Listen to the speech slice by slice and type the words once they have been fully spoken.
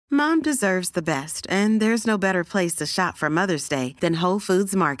Mom deserves the best, and there's no better place to shop for Mother's Day than Whole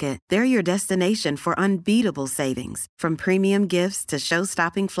Foods Market. They're your destination for unbeatable savings, from premium gifts to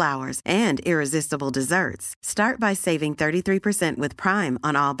show-stopping flowers and irresistible desserts. Start by saving 33% with Prime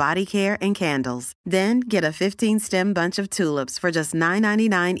on all body care and candles. Then get a 15-stem bunch of tulips for just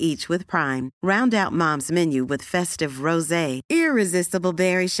 $9.99 each with Prime. Round out Mom's menu with festive rosé, irresistible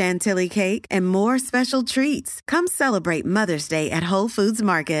berry chantilly cake, and more special treats. Come celebrate Mother's Day at Whole Foods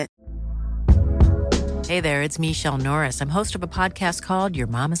Market. Hey there, it's Michelle Norris. I'm host of a podcast called Your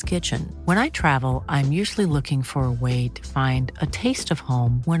Mama's Kitchen. When I travel, I'm usually looking for a way to find a taste of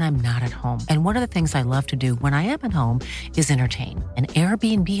home when I'm not at home. And one of the things I love to do when I am at home is entertain. And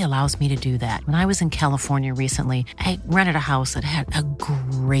Airbnb allows me to do that. When I was in California recently, I rented a house that had a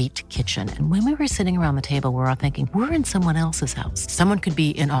great kitchen. And when we were sitting around the table, we were all thinking, we're in someone else's house. Someone could be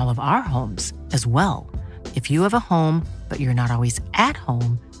in all of our homes as well. If you have a home, but you're not always at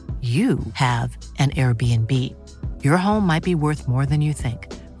home, you have an Airbnb. Your home might be worth more than you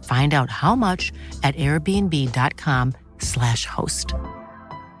think. Find out how much at airbnb.com/host. Down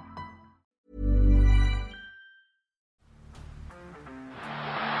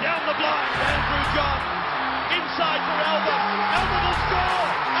the blind, Andrew John. Inside for Albert. Albert will score.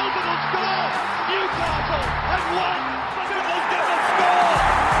 Albert will score. Newcastle have won. Fiddler's going to score.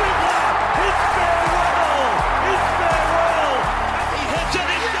 Fiddler, it's farewell. It's farewell. And he hits it.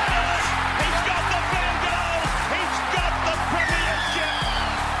 He's got it. He's got the Bengals. He's got the Premiership.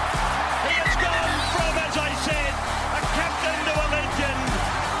 He has gone from, as I said, a captain to a legend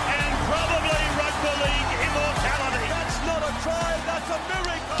and probably rugby league immortality. That's not a try. That's a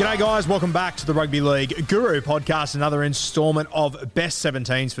miracle. G'day guys, welcome back to the Rugby League Guru podcast, another instalment of Best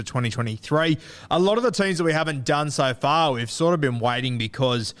 17s for 2023. A lot of the teams that we haven't done so far, we've sort of been waiting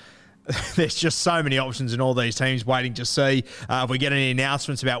because there's just so many options in all these teams, waiting to see if we get any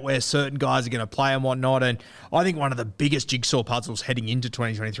announcements about where certain guys are going to play and whatnot. And I think one of the biggest jigsaw puzzles heading into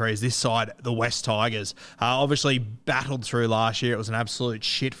 2023 is this side, the West Tigers. Obviously battled through last year. It was an absolute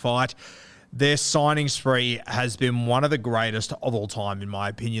shit fight. Their signing spree has been one of the greatest of all time, in my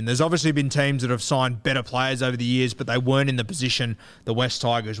opinion. There's obviously been teams that have signed better players over the years, but they weren't in the position the West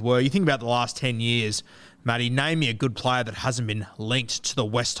Tigers were. You think about the last 10 years, Matty, name me a good player that hasn't been linked to the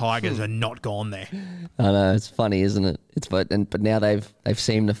West Tigers and not gone there. I know, it's funny, isn't it? But now they've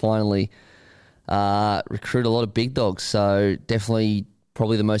seemed to finally recruit a lot of big dogs. So definitely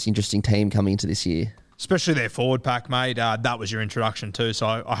probably the most interesting team coming into this year. Especially their forward pack, mate. That was your introduction too, so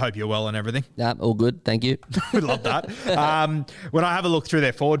I hope you're well and everything. Yeah, all good. Thank you. We love that. When I have a look through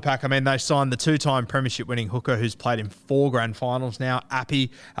their forward pack, I mean, they signed the two-time premiership winning hooker who's played in 4 grand finals now,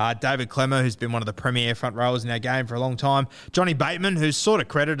 Appy, David Clemmer, who's been one of the premier front rowers in our game for a long time, Johnny Bateman, who's sort of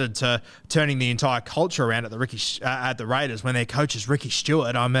credited to turning the entire culture around at the Raiders when their coach is Ricky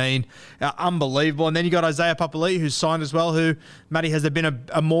Stewart. I mean, unbelievable. And then you got Isaiah Papali'i, who's signed as well, who, Matty, has there been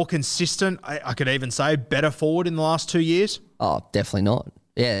a more consistent, I could even say, better forward in the last 2 years? Oh, definitely not.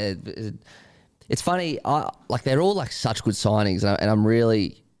 Yeah, it's funny. They're all like such good signings, and I'm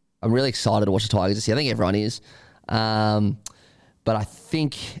really excited to watch the Tigers this year. I think everyone is, but I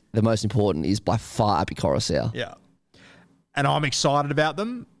think the most important is by far Api Koroisau. Yeah, and I'm excited about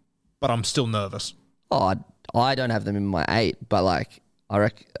them, but I'm still nervous. Oh, I don't have them in my 8, but I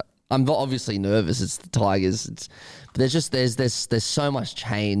reckon I'm not obviously nervous. It's the Tigers. But there's so much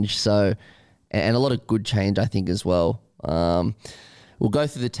change. So. And a lot of good change, I think, as well. We'll go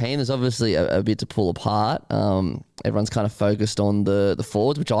through the team. There's obviously a bit to pull apart. Everyone's kind of focused on the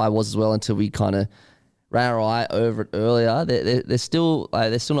forwards, which I was as well until we kind of ran our eye over it earlier. They're still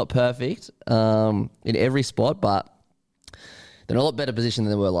not perfect in every spot, but they're in a lot better position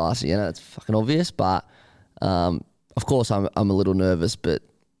than they were last year. That's fucking obvious. But of course, I'm a little nervous, but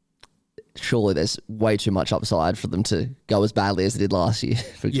surely there's way too much upside for them to go as badly as they did last year.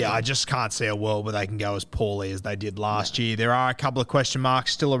 Yeah, I just can't see a world where they can go as poorly as they did last year. There are a couple of question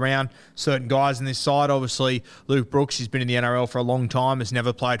marks still around certain guys in this side. Obviously, Luke Brooks, he's been in the NRL for a long time, has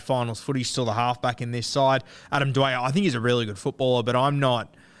never played finals footy, still the halfback in this side. Adam Dwyer, I think he's a really good footballer, but I'm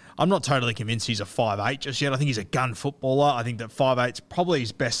not totally convinced he's a 5'8" just yet. I think he's a gun footballer. I think that 5'8's probably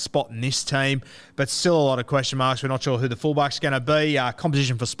his best spot in this team, but still a lot of question marks. We're not sure who the fullback's going to be.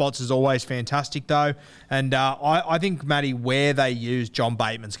 Competition for spots is always fantastic, though. And I think, Matty, where they use John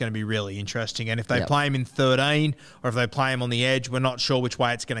Bateman's going to be really interesting. And if they play him in 13 or if they play him on the edge, we're not sure which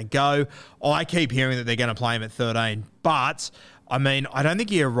way it's going to go. I keep hearing that they're going to play him at 13, but I mean, I don't think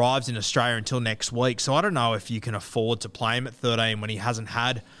he arrives in Australia until next week, so I don't know if you can afford to play him at 13 when he hasn't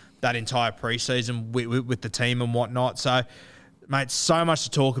had that entire preseason with the team and whatnot. So, mate, so much to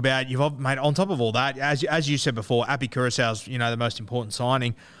talk about. Mate, on top of all that, as you said before, Api Koroisau's, the most important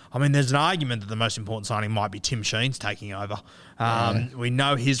signing. I mean, there's an argument that the most important signing might be Tim Sheens taking over. We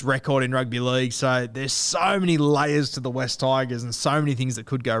know his record in rugby league, so there's so many layers to the West Tigers and so many things that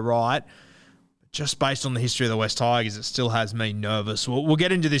could go right. Just based on the history of the West Tigers, it still has me nervous. We'll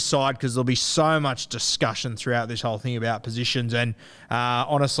get into this side because there'll be so much discussion throughout this whole thing about positions. And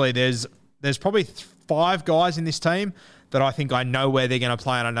honestly, there's probably 5 guys in this team that I think I know where they're going to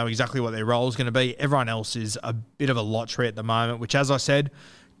play and I know exactly what their role is going to be. Everyone else is a bit of a lottery at the moment, which, as I said,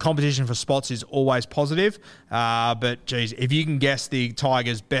 competition for spots is always positive. But, geez, if you can guess the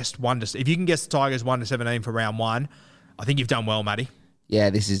Tigers' best if you can guess the Tigers 1 to 17 for round 1, I think you've done well, Matty. Yeah,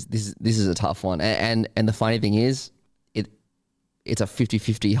 this is a tough one, and the funny thing is, it's a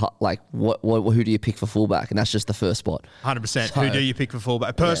 50-50. Like, who do you pick for fullback? And that's just the first spot. 100%. So, who do you pick for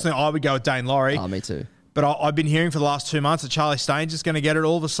fullback? Personally, I would go with Dane Laurie. Oh, me too. But I've been hearing for the last 2 months that Charlie Staines is going to get it.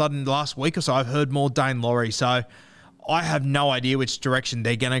 All of a sudden, the last week or so, I've heard more Dane Laurie. So I have no idea which direction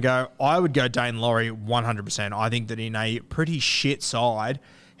they're going to go. I would go Dane Laurie 100%. I think that in a pretty shit side,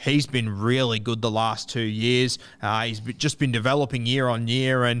 he's been really good the last 2 years. He's just been developing year on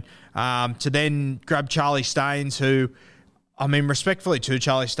year. And to then grab Charlie Staines, who, I mean, respectfully to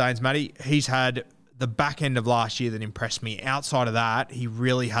Charlie Staines, Matty, he's had the back end of last year that impressed me. Outside of that, he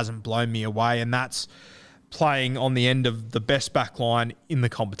really hasn't blown me away. And that's playing on the end of the best back line in the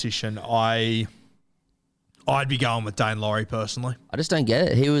competition. I'd be going with Dane Laurie personally. I just don't get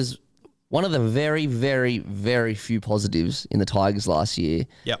it. He was one of the very, very, very few positives in the Tigers last year.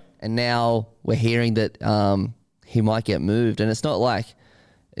 Yep. And now we're hearing that he might get moved. And it's not like,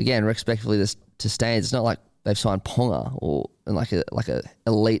 again, respectfully to Staines, it's not like they've signed Ponga or like a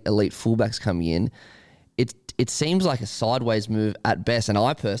elite fullbacks coming in. It seems like a sideways move at best, and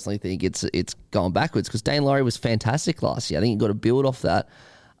I personally think it's going backwards because Dane Laurie was fantastic last year. I think you got to build off that.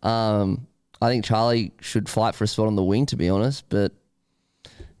 I think Charlie should fight for a spot on the wing, to be honest, but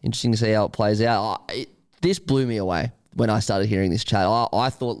interesting to see how it plays out. This blew me away when I started hearing this chat. I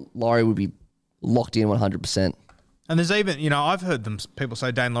thought Laurie would be locked in 100%. And there's even, I've heard people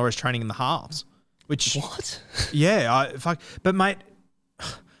say Dane Laurie's training in the halves. Which, what? Yeah, but mate,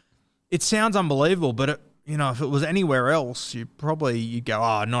 it sounds unbelievable, but if it was anywhere else, you'd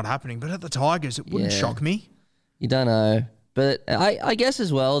go, not happening. But at the Tigers, it wouldn't shock me. You don't know. But I guess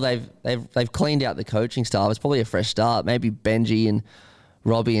as well, they've cleaned out the coaching staff. It's probably a fresh start. Maybe Benji and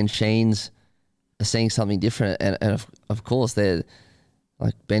Robbie and Sheens are seeing something different. And of course, they're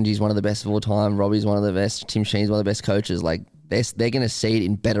like Benji's one of the best of all time. Robbie's one of the best. Tim Sheen's one of the best coaches. Like they're going to see it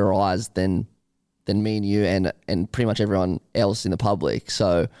in better eyes than me and you and pretty much everyone else in the public.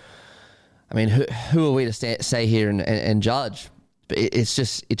 So, I mean, who are we to say here and judge? But it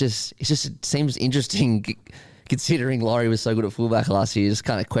seems interesting considering Laurie was so good at fullback last year. Just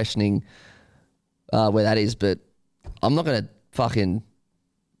kind of questioning where that is. But I'm not going to I'm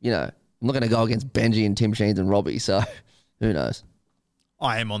not going to go against Benji and Tim Sheens and Robbie. So, who knows?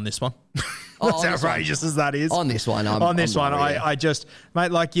 I am on this one. That's outrageous as that is. On this one, I just,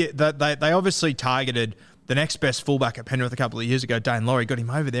 mate, they obviously targeted the next best fullback at Penrith a couple of years ago, Dane Laurie, got him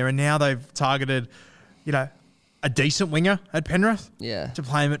over there, and now they've targeted, a decent winger at Penrith to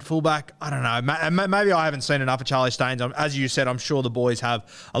play him at fullback. I don't know. Maybe I haven't seen enough of Charlie Staines. As you said, I'm sure the boys have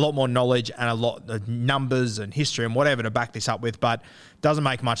a lot more knowledge and a lot of numbers and history and whatever to back this up with, but doesn't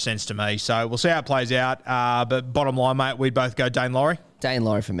make much sense to me. So we'll see how it plays out. But bottom line, mate, we'd both go Dane Laurie. Dane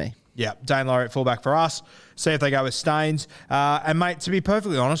Laurie for me. Yeah, Dane Laurie at fullback for us. See if they go with Staines. And, mate, to be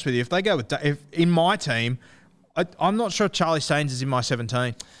perfectly honest with you, if they go with in my team, I'm not sure Charlie Staines is in my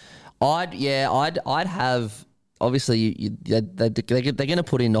 17. I'd have. Obviously, they're going to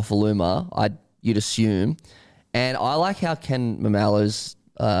put in Nofaluma, you'd assume. And I like how Ken Mamalo's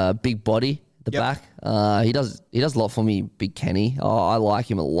big body at the back. He does a lot for me, Big Kenny. I like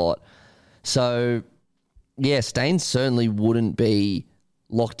him a lot. So, yeah, Staines certainly wouldn't be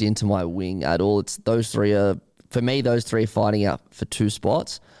locked into my wing at all. It's those three are fighting out for 2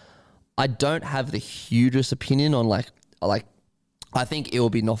 spots. I don't have the hugest opinion on I think it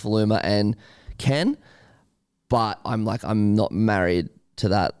will be Nofaluma and Ken. But I'm not married to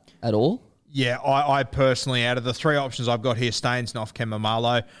that at all. Yeah, I personally, out of the 3 options I've got here, Staines, Noff, Ken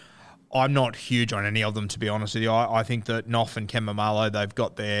Mamalo, I'm not huge on any of them, to be honest with you. I think that Noff and Ken Mamalo, they've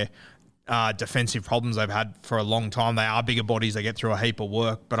got their defensive problems they've had for a long time. They are bigger bodies. They get through a heap of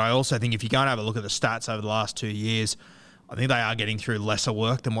work. But I also think if you go and have a look at the stats over the last 2 years, I think they are getting through lesser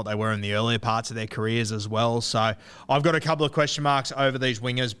work than what they were in the earlier parts of their careers as well. So I've got a couple of question marks over these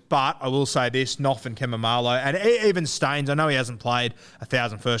wingers, but I will say this, Noff and Ken Mamalo, and even Staines, I know he hasn't played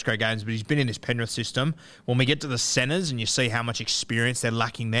 1,000 first-grade games, but he's been in this Penrith system. When we get to the centres and you see how much experience they're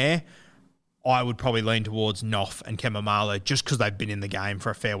lacking there, I would probably lean towards Noff and Kemamalo just because they've been in the game for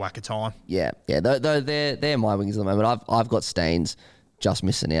a fair whack of time. Yeah. Though they're my wings at the moment. I've got Staines just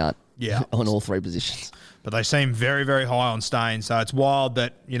missing out. Yeah. On all three positions. But they seem very, very high on Staines. So it's wild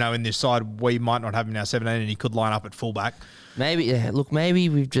that, in this side, we might not have him now 17 and he could line up at fullback. Maybe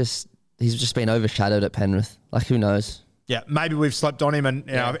he's just been overshadowed at Penrith. Like, who knows? Yeah, maybe we've slept on him. And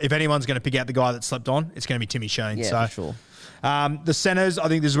if anyone's going to pick out the guy that slept on, it's going to be Timmy Sheen. Yeah, for sure. The centres, I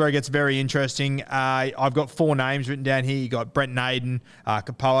think this is where it gets very interesting. I've got 4 names written down here. You got Brent Naden,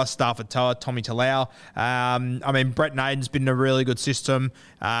 Kapoa, Stafford Toa, Tommy Talau. Brent Naden's been in a really good system.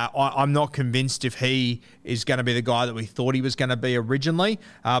 I'm not convinced if he is going to be the guy that we thought he was going to be originally.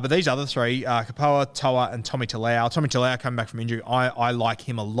 But these other 3, Kapoa, Toa, and Tommy Talau. Tommy Talau coming back from injury. I like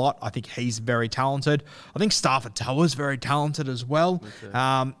him a lot. I think he's very talented. I think Stafford Toa is very talented as well.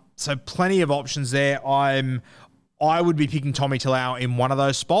 So plenty of options there. I would be picking Tommy Talau in one of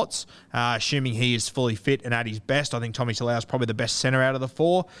those spots, assuming he is fully fit and at his best. I think Tommy Talau is probably the best centre out of the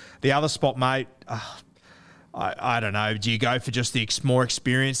 4. The other spot, mate, I don't know. Do you go for just the more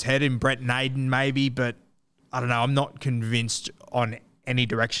experienced head in Brent Naden maybe? But I don't know. I'm not convinced on any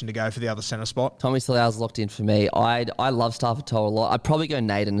direction to go for the other centre spot. Tommy Talau's locked in for me. I love Stafford Toa a lot. I'd probably go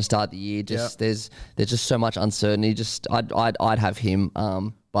Naden to start the year. There's just so much uncertainty. I'd have him.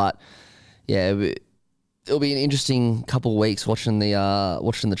 But yeah. It'll be an interesting couple of weeks watching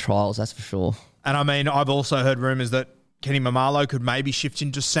the trials, that's for sure. And I've also heard rumours that Kenny Mamalo could maybe shift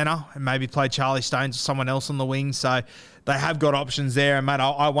into centre and maybe play Charlie Staines or someone else on the wing. So they have got options there. And, mate,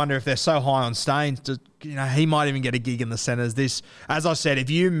 I wonder if they're so high on Staines, he might even get a gig in the centres. This, as I said, if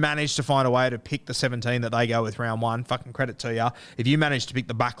you manage to find a way to pick the 17 that they go with round 1, fucking credit to you. If you manage to pick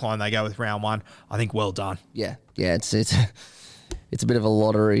the back line they go with round 1, I think well done. Yeah, it's a bit of a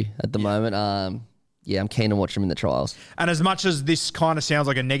lottery at the moment. Yeah, I'm keen to watch them in the trials. And as much as this kind of sounds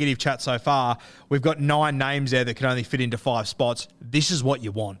like a negative chat so far, we've got 9 names there that can only fit into 5 spots. This is what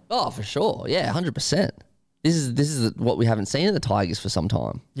you want. Oh, for sure. Yeah, 100%. This is what we haven't seen in the Tigers for some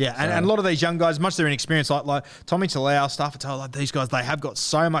time. Yeah, so. and a lot of these young guys, much they're inexperienced, like Tommy Talau, Stafford Toa, like these guys, they have got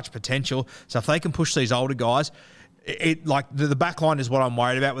so much potential. So if they can push these older guys, the back line is what I'm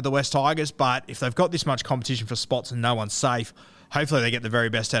worried about with the West Tigers. But if they've got this much competition for spots and no one's safe, hopefully they get the very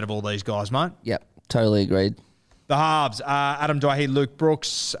best out of all these guys, mate. Yep. Totally agreed. The halves, Adam Dwyer, Luke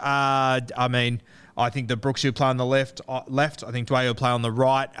Brooks. I think that Brooks will play on the left. I think Dwyer will play on the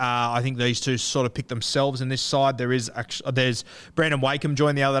right. I think these two sort of pick themselves in this side. There's Brandon Wakeham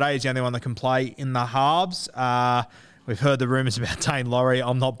joined the other day. He's the only one that can play in the halves. We've heard the rumours about Dane Laurie.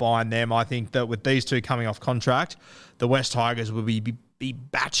 I'm not buying them. I think that with these two coming off contract, the West Tigers will be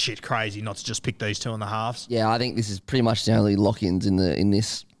batshit crazy not to just pick these two in the halves. Yeah, I think this is pretty much the only lock-ins in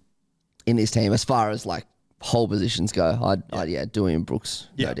this team as far as like whole positions go. I'd Dewey and Brooks,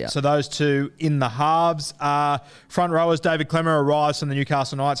 no doubt. So those two in the halves. Front rowers, David Klemmer arrives from the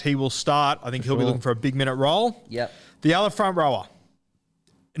Newcastle Knights. He will start. I think he'll be looking for a big minute role. Yep. The other front rower.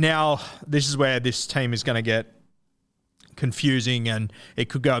 Now, this is where this team is going to get confusing and it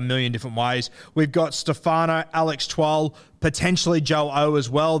could go a million different ways. We've got Stefano, Alex Twal, potentially Joe O as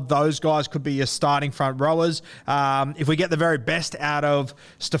well. Those guys could be your starting front rowers. If we get the very best out of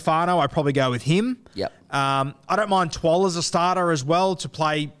Stefano, I'd probably go with him. Yep. I don't mind Twal as a starter as well to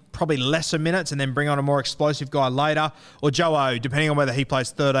play probably lesser minutes and then bring on a more explosive guy later. Or Joe O, depending on whether he plays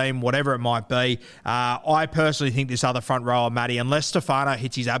 13, whatever it might be. I personally think this other front rower, Matty, unless Stefano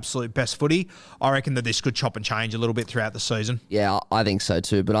hits his absolute best footy, I reckon that this could chop and change a little bit throughout the season. Yeah, I think so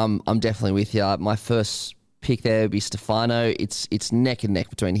too, but I'm definitely with you. My first pick there would be Stefano. It's neck and neck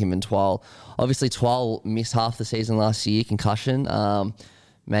between him and Twal. Obviously, Twal missed half the season last year, concussion.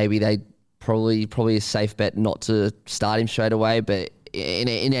 Maybe they probably a safe bet not to start him straight away, but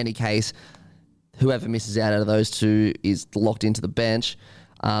in any case, whoever misses out of those two is locked into the bench.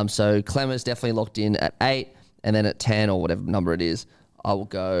 So Klemmer's definitely locked in at 8, and then at 10 or whatever number it is, I'll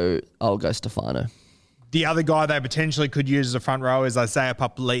go Stefano. The other guy they potentially could use as a front row is Isaiah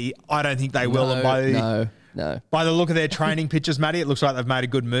Papali'i. I don't think they will. No. By the look of their training pictures, Matty, it looks like they've made a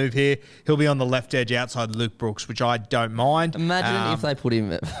good move here. He'll be on the left edge outside Luke Brooks, which I don't mind. Imagine if they put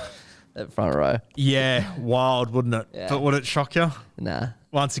him at front row. Yeah, wild, wouldn't it? Yeah. But would it shock you? Nah.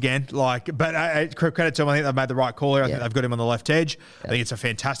 Once again, but credit to them. I think they've made the right call here. I think they've got him on the left edge. I think it's a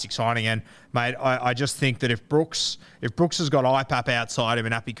fantastic signing. And, mate, I just think that if Brooks has got IPAP outside him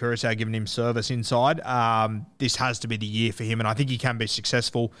and Api Kurosau giving him service inside, this has to be the year for him. And I think he can be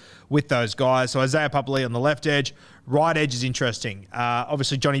successful with those guys. So Isaiah Papali'i on the left edge. Right edge is interesting.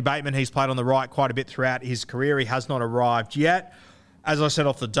 Obviously, Johnny Bateman, he's played on the right quite a bit throughout his career. He has not arrived yet. As I said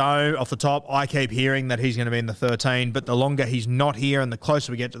off the top, I keep hearing that he's going to be in the 13, but the longer he's not here and the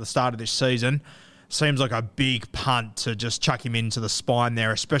closer we get to the start of this season, seems like a big punt to just chuck him into the spine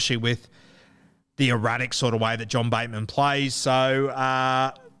there, especially with the erratic sort of way that John Bateman plays. So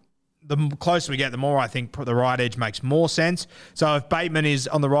the closer we get, the more I think the right edge makes more sense. So if Bateman is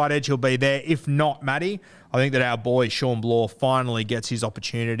on the right edge, he'll be there. If not, Matty, I think that our boy Sean Bloor finally gets his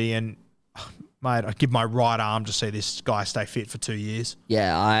opportunity. And, mate, I'd give my right arm to see this guy stay fit for 2 years.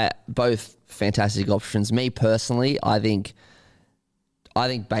 Yeah, both fantastic options. Me personally, I think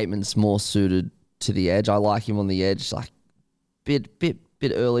Bateman's more suited to the edge. I like him on the edge, like bit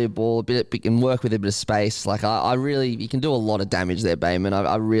earlier ball, a bit can work with a bit of space. Like I really, he can do a lot of damage there, Bateman.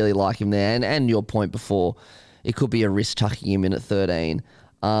 I really like him there. And your point before, it could be a risk chucking him in at 13.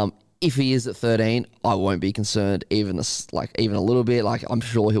 If he is at 13, I won't be concerned even a little bit. Like I'm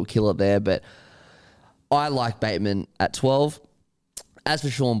sure he'll kill it there, but I like Bateman at 12. As for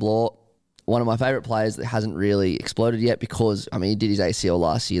Sean Bloor, one of my favourite players that hasn't really exploded yet because, I mean, he did his ACL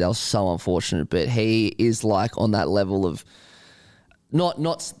last year. That was so unfortunate, but he is like on that level of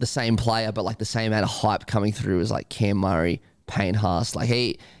not the same player, but like the same amount of hype coming through as like Cam Murray, Payne Haas. Like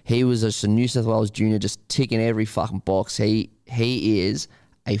he was just a New South Wales junior, just ticking every fucking box. He is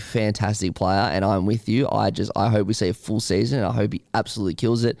a fantastic player, and I'm with you. I hope we see a full season, and I hope he absolutely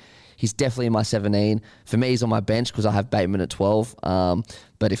kills it. He's definitely in my 17. For me, he's on my bench because I have Bateman at 12.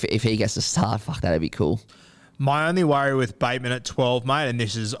 But if he gets to start, fuck, that'd be cool. My only worry with Bateman at 12, mate, and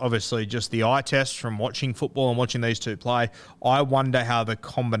this is obviously just the eye test from watching football and watching these two play, I wonder how the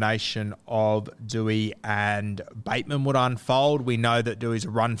combination of Dewey and Bateman would unfold. We know that Dewey's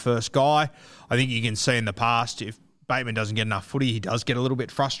a run-first guy. I think you can see in the past, if Bateman doesn't get enough footy, he does get a little bit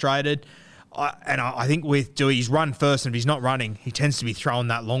frustrated. I think with Dewey, he's run first, and if he's not running, he tends to be throwing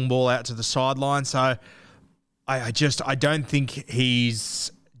that long ball out to the sideline. So I don't think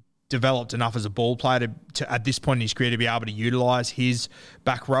he's developed enough as a ball player to at this point in his career to be able to utilise his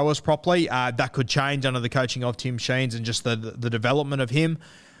back rowers properly. That could change under the coaching of Tim Sheens and just the development of him.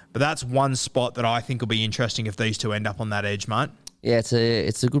 But that's one spot that I think will be interesting if these two end up on that edge, mate. Yeah,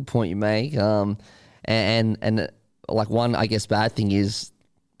 it's a good point you make. And like one, I guess, bad thing is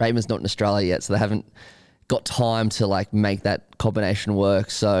Bateman's not in Australia yet, so they haven't got time to like make that combination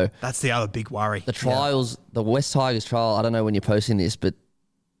work. So that's the other big worry. The trials, the West Tigers trial, I don't know when you're posting this, but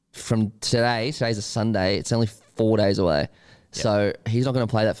from today's a Sunday, it's only 4 days away. Yep. So he's not going to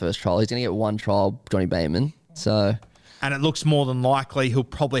play that first trial. He's going to get one trial, Johnny Bateman. So, and it looks more than likely he'll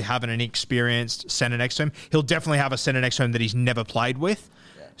probably have an inexperienced centre next to him. He'll definitely have a centre next to him that he's never played with.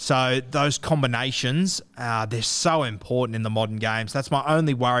 Yeah. So those combinations, they're so important in the modern games. That's my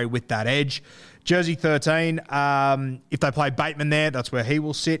only worry with that edge. Jersey 13, if they play Bateman there, that's where he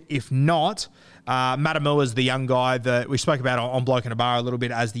will sit. If not, Matamua is the young guy that we spoke about on Bloke in a Bar a little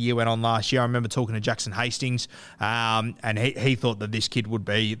bit as the year went on last year. I remember talking to Jackson Hastings, and he thought that this kid would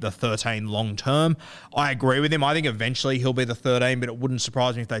be the 13 long term. I agree with him. I think eventually he'll be the 13, but it wouldn't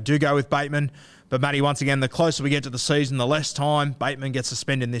surprise me if they do go with Bateman. But Matty, once again, the closer we get to the season, the less time Bateman gets to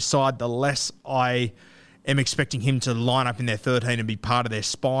spend in this side, the less I am expecting him to line up in their 13 and be part of their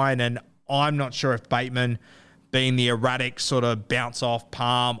spine. And I'm not sure if Bateman, being the erratic sort of bounce off,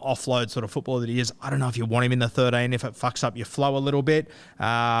 palm, offload sort of footballer that he is, I don't know if you want him in the 13 if it fucks up your flow a little bit.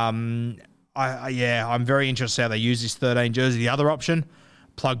 I'm very interested how they use this 13 jersey. The other option,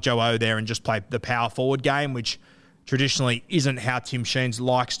 plug Joe O there and just play the power forward game, which traditionally isn't how Tim Sheens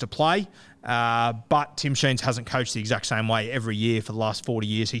likes to play. But Tim Sheens hasn't coached the exact same way every year for the last 40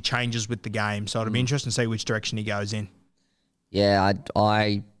 years. He changes with the game. So it'll be interesting to see which direction he goes in. Yeah,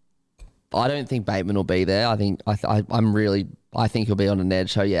 I don't think Bateman will be there. I think he'll be on an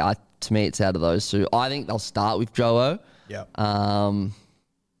edge. So yeah, to me, it's out of those two. I think they'll start with Joe. Yeah. I'm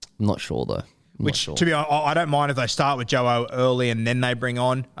not sure though. To be honest, I don't mind if they start with Joe early and then they bring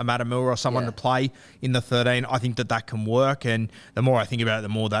on a Matamua or someone to play in the 13. I think that can work, and the more I think about it, the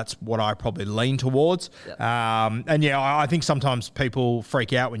more that's what I probably lean towards. Yep. I think sometimes people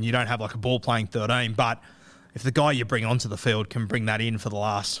freak out when you don't have like a ball playing 13, but if the guy you bring onto the field can bring that in for the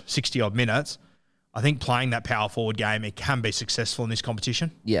last 60-odd minutes, I think playing that power forward game, it can be successful in this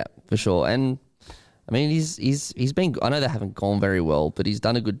competition. Yeah, for sure. And, I mean, he's been... I know they haven't gone very well, but he's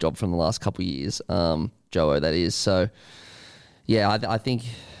done a good job from the last couple of years, Joe, that is. So, yeah, I think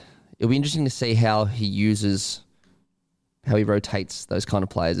it'll be interesting to see how he rotates those kind of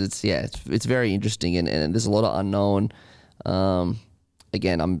players. It's very interesting, and there's a lot of unknown.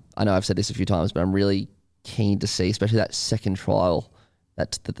 Again, I know I've said this a few times, but I'm really keen to see, especially that second trial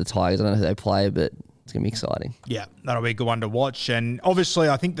that the Tigers, I don't know who they play, but it's going to be exciting. Yeah, that'll be a good one to watch. And obviously,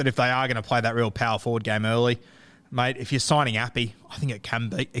 I think that if they are going to play that real power forward game early, mate, if you're signing Appy, I think it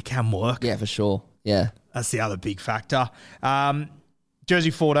can work. Yeah, for sure. Yeah. That's the other big factor.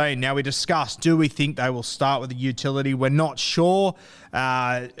 Jersey 14, now we discussed, do we think they will start with a utility? We're not sure.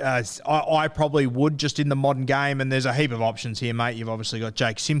 I probably would just in the modern game, and there's a heap of options here, mate. You've obviously got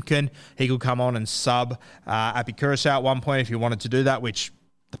Jake Simpkin. He could come on and sub Appy Curacao at one point if you wanted to do that, which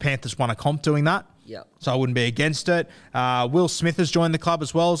the Panthers won a comp doing that. Yep. So I wouldn't be against it. Will Smith has joined the club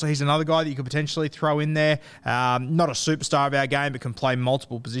as well, so he's another guy that you could potentially throw in there. Not a superstar of our game, but can play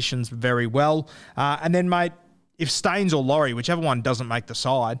multiple positions very well. And then, mate, if Staines or Laurie, whichever one doesn't make the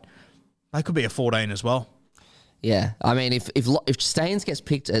side, they could be a 14 as well. Yeah. I mean, if Staines gets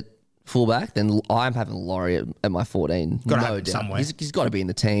picked at fullback, then I'm having Laurie at my 14. Got to have him somewhere. He's got to be in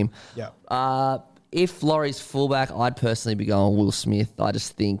the team. Yeah. If Laurie's fullback, I'd personally be going Will Smith. I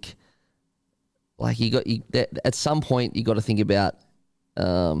just think, like, at some point you got to think about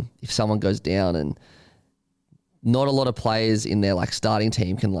if someone goes down, and not a lot of players in their like starting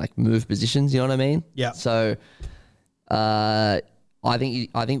team can like move positions. You know what I mean? Yeah. So, I think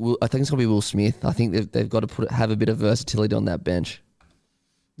it's gonna be Will Smith. I think they've got to have a bit of versatility on that bench.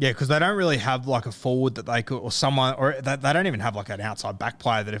 Yeah, because they don't really have like a forward that they could, or someone, or they don't even have like an outside back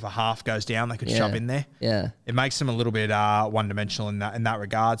player that if a half goes down, they could shove in there. Yeah. It makes them a little bit one-dimensional in that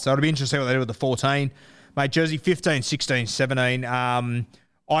regard. So it'll be interesting what they do with the 14. Mate, Jersey 15, 16, 17.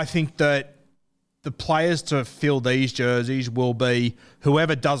 I think that the players to fill these jerseys will be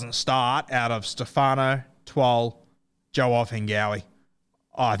whoever doesn't start out of Stefano, Twal, Joe Hengawi.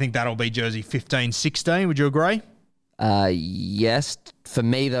 I think that'll be Jersey 15, 16. Would you agree? Yes. For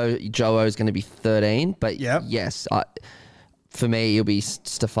me, though, Joe is going to be 13. But yes, for me, it'll be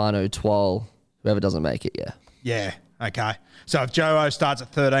Stefano, Twal, whoever doesn't make it, yeah. Yeah, okay. So if Joe starts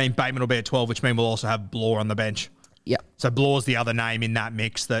at 13, Bateman will be at 12, which means we'll also have Bloor on the bench. Yeah. So Bloor's the other name in that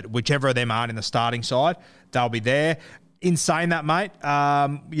mix that whichever of them aren't in the starting side, they'll be there. In saying that, mate,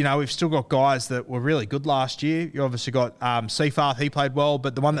 we've still got guys that were really good last year. You obviously got Seafarth, he played well,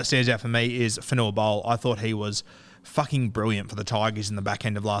 but the one that stands out for me is Fanua Bowl. I thought he was fucking brilliant for the Tigers in the back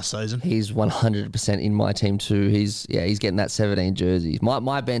end of last season. He's 100% in my team too. He's getting that 17 jersey.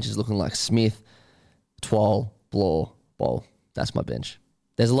 My bench is looking like Smith, Twal, Bloor, Bowl. That's my bench.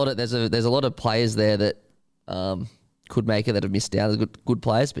 There's a lot of players there that could make it that have missed out. There's good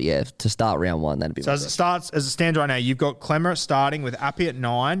players, but yeah, to start round one, that'd be. So as it stands right now, you've got Clemmer starting with Appy at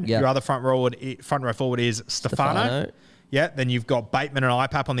 9. Yep. Your other front row forward is Stefano. Yeah. Then you've got Bateman and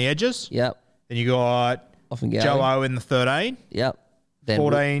IPAP on the edges. Yep. Then you got Joe in the 13. Yep. Then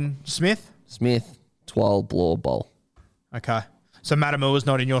 14 Smith, 12 Bloor, Bowl. Okay. So Matamua's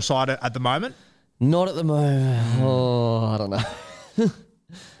not in your side at the moment. Not at the moment. Oh, I don't know.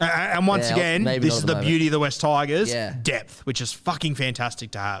 And once again, this is the beauty of the West Tigers. Yeah. Depth, which is fucking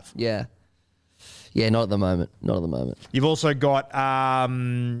fantastic to have. Yeah. Yeah, not at the moment. You've also got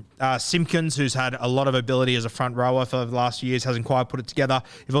Simpkins, who's had a lot of ability as a front rower for the last few years, hasn't quite put it together.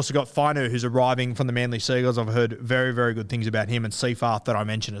 You've also got Fainu, who's arriving from the Manly Seagulls. I've heard very, very good things about him, and Seafarth that I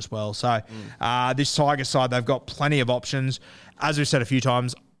mentioned as well. So this Tigers side, they've got plenty of options. As we've said a few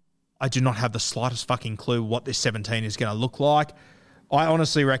times, I do not have the slightest fucking clue what this 17 is going to look like. I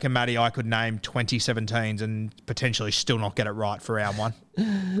honestly reckon, Matty, I could name 20 17s and potentially still not get it right for round one.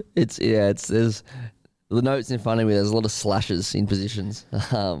 There's the notes in front of me. There's a lot of slashes in positions,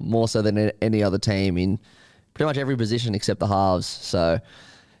 more so than any other team in pretty much every position except the halves. So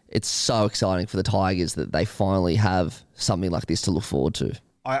it's so exciting for the Tigers that they finally have something like this to look forward to.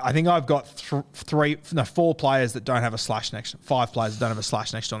 I think I've got 4 players that don't have a slash next, 5 players that don't have a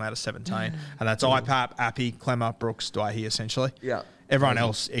slash next to them out of 17, and that's IPAP, Appy, Clemmer, Brooks, Dwight essentially. Yeah. Everyone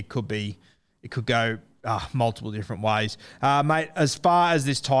else, it could go multiple different ways. Mate, as far as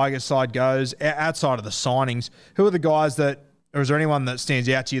this Tigers side goes, outside of the signings, who are the guys that, or is there anyone that stands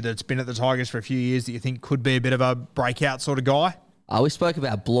out to you that's been at the Tigers for a few years that you think could be a bit of a breakout sort of guy? We spoke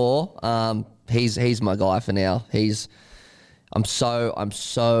about Bloor. He's my guy for now. I'm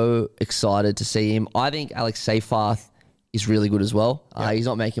so excited to see him. I think Alex Seafarth is really good as well. He's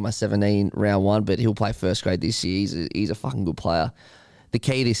not making my 17 round one, but he'll play first grade this year. He's a fucking good player. The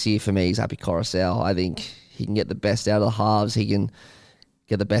key this year for me is Appy Coruscant. I think he can get the best out of the halves. He can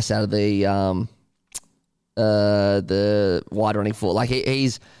get the best out of the wide running forward. Like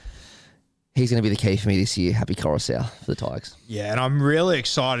he's going to be the key for me this year, Appy Coruscant for the Tigers. Yeah, and I'm really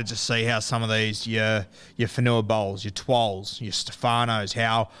excited to see how some of these, your Fanua Bowls, your Twals, your Stefanos,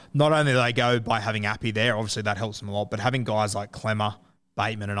 how not only do they go by having Appy there, obviously that helps them a lot, but having guys like Clemmer,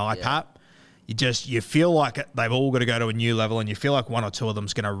 Bateman and IPAP, you feel like they've all got to go to a new level, and you feel like one or two of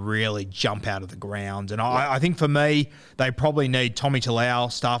them's going to really jump out of the ground. And I think for me, they probably need Tommy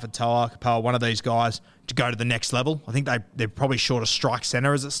Talau, Stafford Toa, Capel, one of these guys to go to the next level. I think they're probably short of strike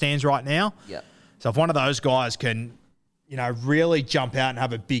centre as it stands right now. Yeah. So if one of those guys can, really jump out and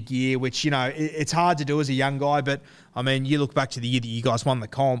have a big year, which, it's hard to do as a young guy, but, I mean, you look back to the year that you guys won the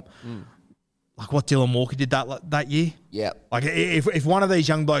comp, like what Dylan Walker did that year. Yeah. Like if one of these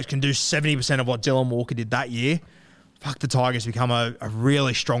young blokes can do 70% of what Dylan Walker did that year, fuck, the Tigers become a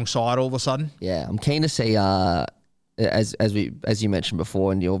really strong side all of a sudden. Yeah, I'm keen to see, as you mentioned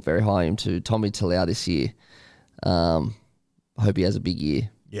before, and you're very high into Tommy Talau this year. I hope he has a big year.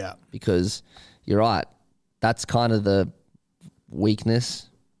 Yeah. Because you're right. That's kind of the weakness,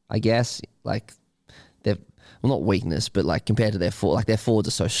 I guess. Like, not weakness, but like compared to their forwards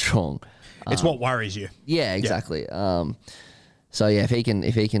are so strong. It's what worries you. Yeah, exactly. Yeah. So yeah, if he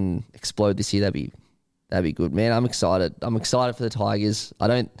can explode this year, that'd be good, man. I'm excited. I'm excited for the Tigers.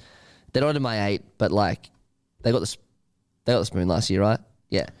 They're not in my 8, but like they got the spoon last year, right?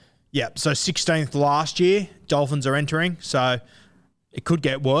 Yeah. Yeah. So 16th last year, Dolphins are entering. So it could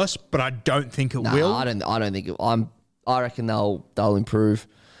get worse, but I don't think it will. I don't think I reckon they'll improve.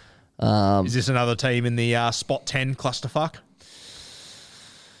 Is this another team in the spot 10 clusterfuck?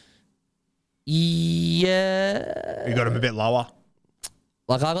 Yeah. You got them a bit lower.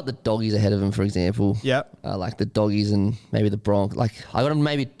 Like I got the Doggies ahead of them, for example. Yep. Like the Doggies and maybe the Broncos. Like I got them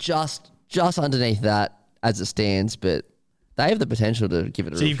maybe just underneath that as it stands, but they have the potential to give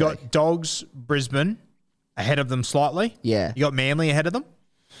it a So you've got Dogs, Brisbane ahead of them slightly. Yeah. You got Manly ahead of them.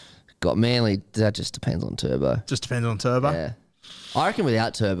 Got Manly. That just depends on Turbo. Just depends on Turbo. Yeah. I reckon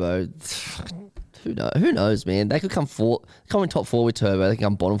without Turbo, who knows, man? They could come in top 4 with Turbo. They can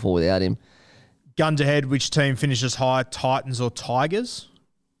come bottom 4 without him. Guns ahead, which team finishes high, Titans or Tigers?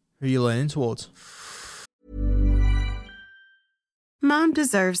 Who are you leaning towards? Mom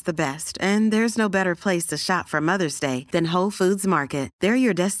deserves the best, and there's no better place to shop for Mother's Day than Whole Foods Market. They're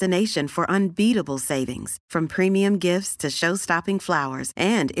your destination for unbeatable savings, from premium gifts to show-stopping flowers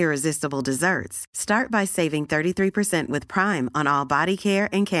and irresistible desserts. Start by saving 33% with Prime on all body care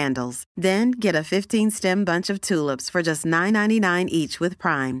and candles. Then get a 15-stem bunch of tulips for just $9.99 each with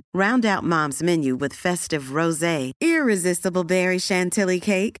Prime. Round out Mom's menu with festive rosé, irresistible berry chantilly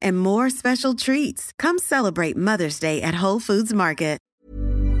cake, and more special treats. Come celebrate Mother's Day at Whole Foods Market.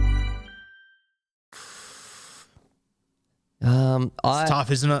 It's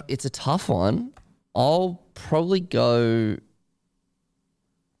tough, isn't it? It's a tough one. I'll probably go.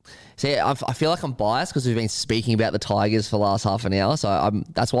 See, I feel like I'm biased because we've been speaking about the Tigers for the last half an hour, so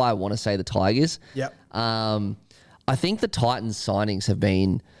that's why I want to say the Tigers. Yep. I think the Titans signings have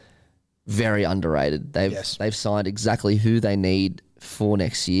been very underrated. They've signed exactly who they need for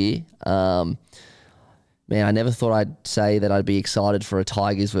next year. Man, I never thought I'd say that I'd be excited for a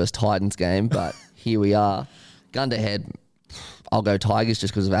Tigers versus Titans game, but here we are. Gun to head, I'll go Tigers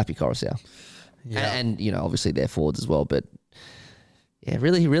just because of Api Coruscant. Yeah. And obviously they're forwards as well, but yeah,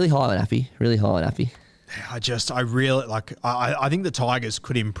 really, really high on Api. Really high on Api. I think the Tigers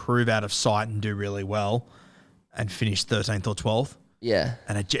could improve out of sight and do really well and finish 13th or 12th. Yeah.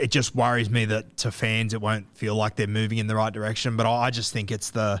 And it just worries me that to fans it won't feel like they're moving in the right direction, but I just think it's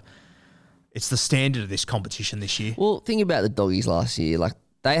the standard of this competition this year. Well, think about the Doggies last year. Like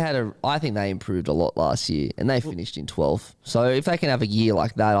I think they improved a lot last year and they finished in 12th. So if they can have a year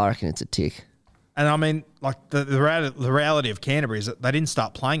like that, I reckon it's a tick. And I mean, like the reality of Canterbury is that they didn't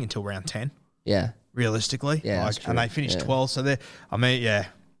start playing until round 10. Yeah. Realistically. Yeah. That's true. And they finished 12th. So yeah.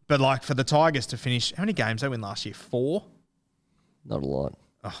 But like for the Tigers to finish, how many games they win last year? 4? Not a lot.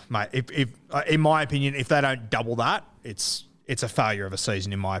 Oh, mate, if in my opinion, if they don't double that, it's a failure of a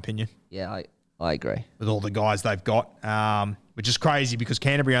season in my opinion. Yeah, I agree. With all the guys they've got, which is crazy because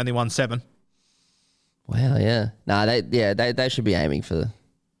Canterbury only won 7. Wow, yeah. No, they should be aiming for the...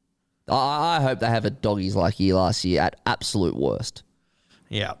 I hope they have a Doggies-like year last year at absolute worst.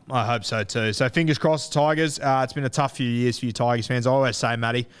 Yeah, I hope so too. So fingers crossed, Tigers. It's been a tough few years for you Tigers fans. I always say,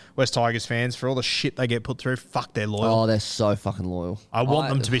 Matty, West Tigers fans, for all the shit they get put through, fuck, they're loyal. Oh, they're so fucking loyal. I want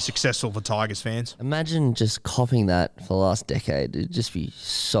them to be successful for Tigers fans. Imagine just copying that for the last decade. It'd just be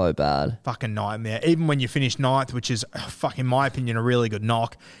so bad. Fucking nightmare. Even when you finish 9th, which is, fuck, in my opinion, a really good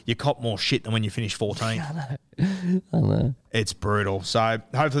knock, you cop more shit than when you finish 14th. I know. It's brutal. So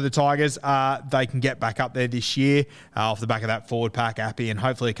hopefully the Tigers, they can get back up there this year off the back of that forward pack, Appy, and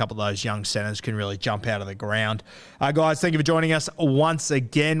hopefully a couple of those young centres can really jump out of the ground. Guys, thank you for joining us once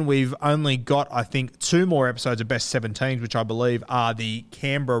again. We've only got, I think, 2 more episodes of Best 17s, which I believe are the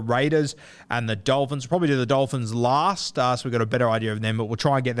Canberra Raiders and the Dolphins. We'll probably do the Dolphins last, so we've got a better idea of them, but we'll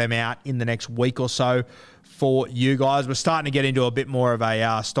try and get them out in the next week or so for you guys. We're starting to get into a bit more of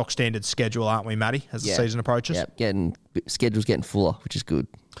a stock standard schedule, aren't we, Matty, as the season approaches? Yep, schedule's getting fuller, which is good.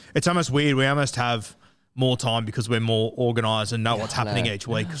 It's almost weird. We almost have more time because we're more organised and know what's happening each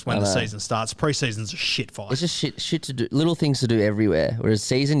week because when the season starts. Pre-season's a shit fight. It's just shit to do, little things to do everywhere. Whereas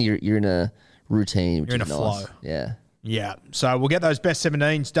season, you're in a routine. You're in a flow. Yeah. Yeah, so we'll get those best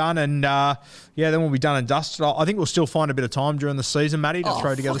 17s done, and then we'll be done and dusted. I think we'll still find a bit of time during the season, Matty, to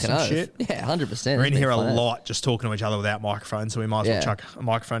throw together some shit. Yeah, 100%. We're in here a lot just talking to each other without microphones, so we might as well chuck a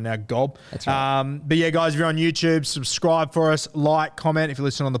microphone now, gob. That's right. But yeah, guys, if you're on YouTube, subscribe for us, like, comment. If you're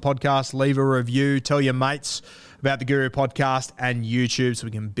listening on the podcast, leave a review. Tell your mates about the Guru Podcast and YouTube so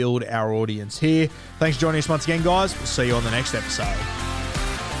we can build our audience here. Thanks for joining us once again, guys. We'll see you on the next episode.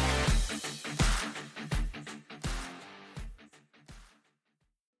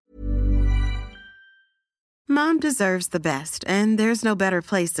 Mom deserves the best, and there's no better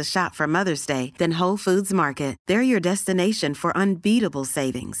place to shop for Mother's Day than Whole Foods Market. They're your destination for unbeatable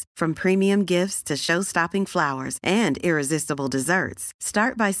savings, from premium gifts to show-stopping flowers and irresistible desserts.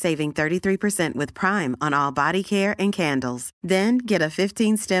 Start by saving 33% with Prime on all body care and candles. Then get a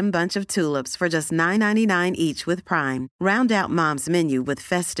 15-stem bunch of tulips for just $9.99 each with Prime. Round out Mom's menu with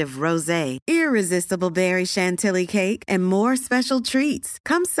festive rosé, irresistible berry chantilly cake, and more special treats.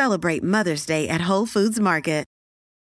 Come celebrate Mother's Day at Whole Foods Market.